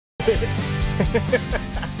He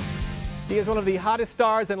is one of the hottest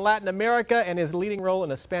stars in Latin America, and his leading role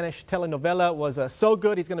in a Spanish telenovela was so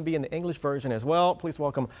good he's going to be in the English version as well. Please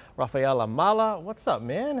welcome Rafael Amaya. What's up,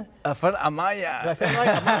 man? Amaya. Did I say it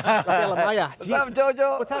right? Rafael Amaya. What's up,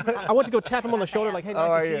 Jojo? What's up? I want to go tap him on the shoulder like, hey,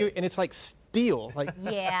 nice to see you. And it's like steel. Like,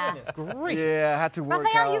 yeah. Goodness gracious. Yeah, I had to work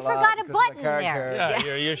Rafael, out you forgot a button there.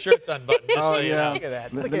 Yeah, your shirt's unbuttoned. Oh, yeah. Look at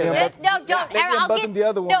that. Look Look at at that. No, don't.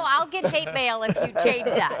 I'll get hate mail if you change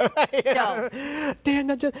that. So. Damn,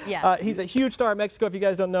 that just, Yeah. he's a huge star in Mexico, if you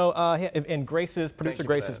guys don't know. And producer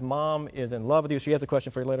Grace's mom is in love with you. She has a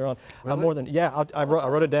question for you later on. Really? I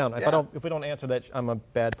wrote it down. If we don't answer that, I'm a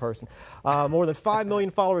bad person. More than 5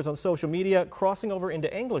 million followers on social media, crossing over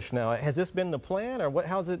into English now. Has this been the plan, or what?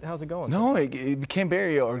 How's it going? No, it became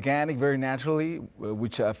very organic, very naturally,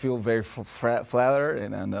 which I feel very flattered.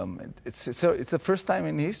 And it's the first time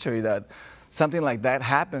in history that something like that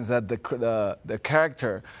happens, that the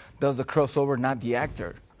character does the crossover, not the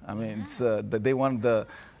actor. I mean, it's that they want the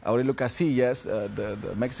Aurelio Casillas,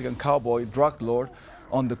 the Mexican cowboy drug lord,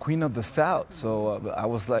 on the Queen of the South. So I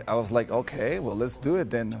was like, okay, well, let's do it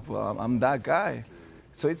then. Well, I'm that guy.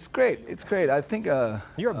 So it's great. It's great. I think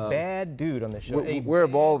you're a bad dude on this show. We're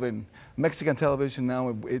evolving. Mexican television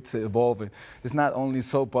now, it's evolving. It's not only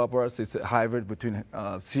soap operas, it's a hybrid between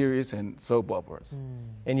series and soap operas.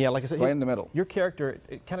 And yeah, like I said, right in the middle. Your character,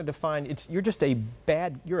 it kind of defined, you're just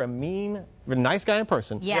you're a mean, nice guy in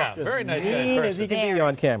person. Yes. Yeah, very nice guy in Mean as person. he can be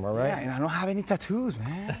on camera, right? Yeah, and I don't have any tattoos,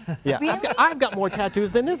 man. Yeah, Really? I've got more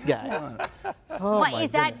tattoos than this guy. Oh, What,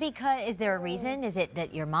 is that because, is there a reason? Is it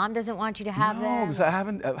that your mom doesn't want you to have No, them? because I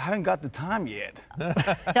haven't got the time yet.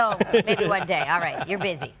 So maybe one day. All right, you're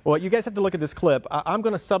busy. Well, you guys have to look at this clip. I'm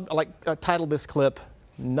going to title this clip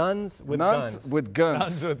 "Nuns with Guns." Nuns with guns.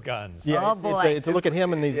 Nuns with guns. Yeah, Oh, boy. It's a look at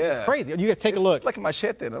him, and it's crazy. You guys take a look. It's like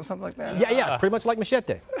machete or something like that. Yeah, pretty much like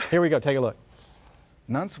Machete. Here we go. Take a look.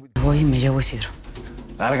 Nuns with... Voy y me llevo Isidro.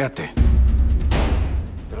 Lárgate.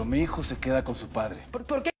 Pero mi hijo se queda con su padre.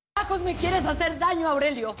 ¿Por qué carajos me quieres hacer daño,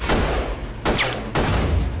 Aurelio?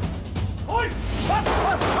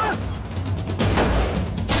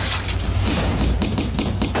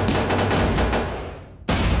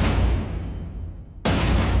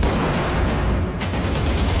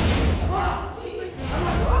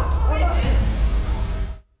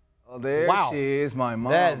 Oh, there she is, my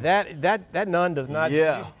mom. That nun does not.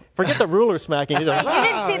 Yeah. Forget the ruler smacking. He's like, You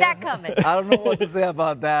didn't see that coming. I don't know what to say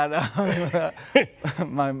about that.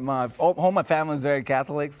 All my family is very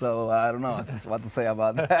Catholic, so I don't know what to say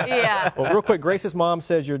about that. Yeah. Well, real quick, Grace's mom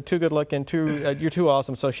says you're too good looking, you're too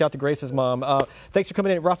awesome. So shout to Grace's mom. Thanks for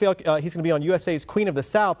coming in, Rafael. He's going to be on USA's Queen of the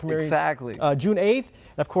South, premiering Exactly. June 8th.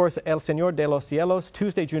 And of course, El Señor De Los Cielos,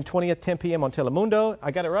 Tuesday, June 20th, 10 p.m. on Telemundo.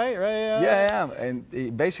 I got it right? Yeah, I am.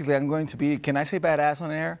 And basically, I'm going to be. Can I say badass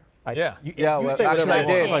on air? Yeah. You say whatever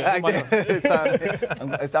I you want.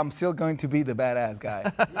 did. I'm still going to be the badass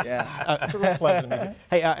guy. Yeah. It's a real pleasure to meet you.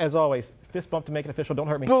 Hey, as always, fist bump to make it official. Don't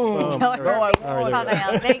hurt me. Boom. Don't hurt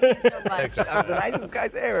me. Thank you so much. I'm the nicest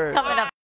guys ever. Coming up.